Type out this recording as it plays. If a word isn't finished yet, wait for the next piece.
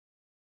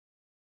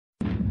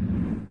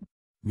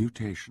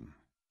Mutation.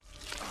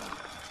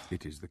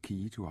 It is the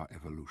key to our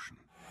evolution.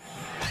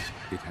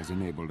 It has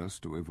enabled us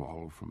to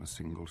evolve from a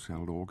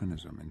single-celled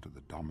organism into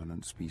the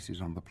dominant species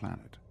on the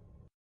planet.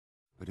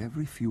 But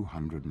every few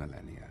hundred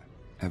millennia,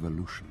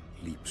 evolution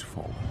leaps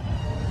forward.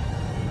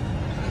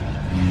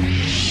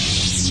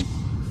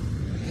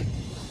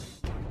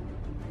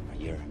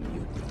 You're a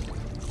mutant.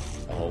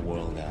 The whole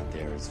world out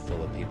there is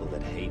full of people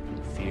that hate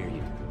and fear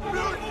you.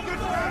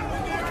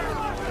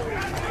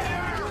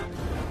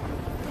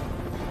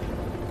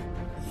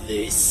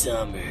 This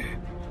summer,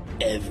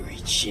 every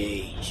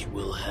change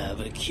will have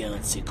a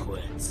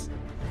consequence.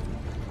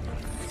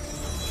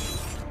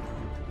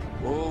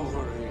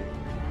 Wolverine.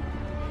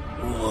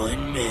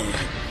 One man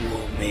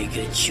will make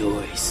a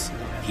choice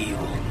he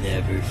will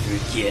never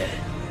forget.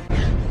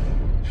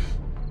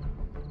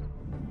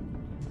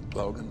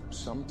 Logan,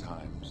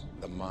 sometimes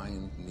the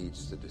mind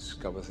needs to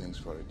discover things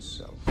for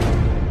itself.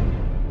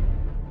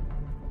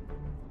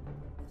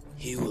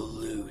 He will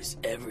lose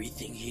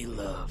everything he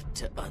loved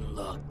to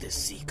unlock the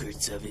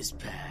secrets of his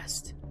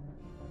past.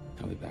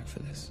 I'll be back for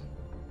this.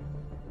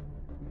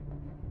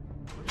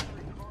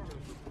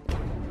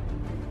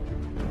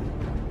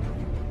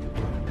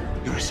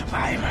 You're a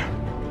survivor.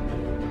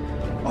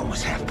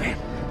 Always have been.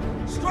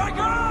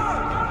 Striker!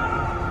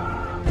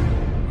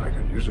 I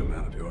could use a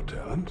man of your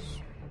talents.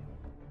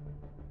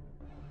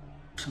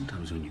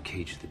 Sometimes when you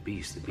cage the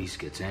beast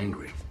gets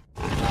angry.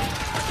 Who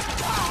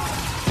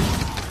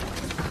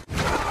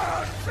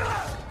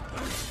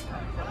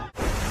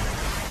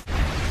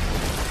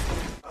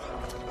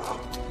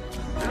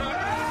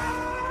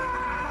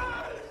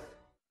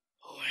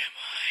am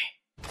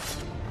I?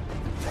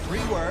 3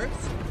 words.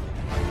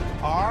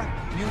 Are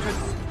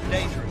mutants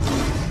dangerous?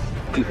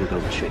 People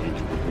don't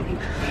change, Wolverine.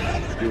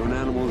 You're an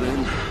animal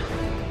then.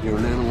 You're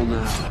an animal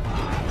now.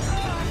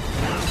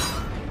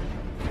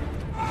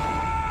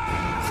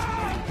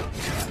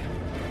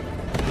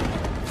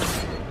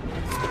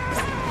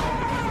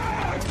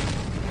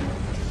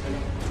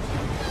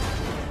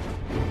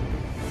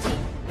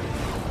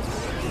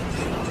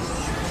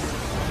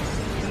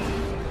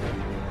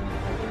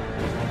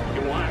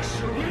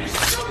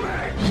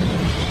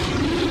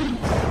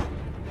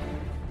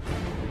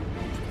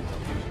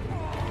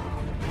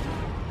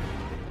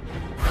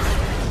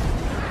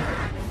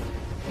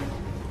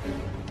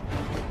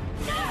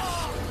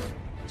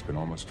 It's been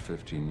almost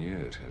 15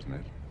 years, hasn't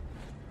it?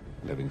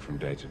 Living from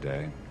day to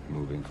day,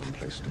 moving from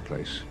place to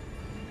place,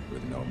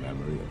 with no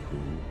memory of who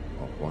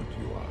or what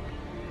you are.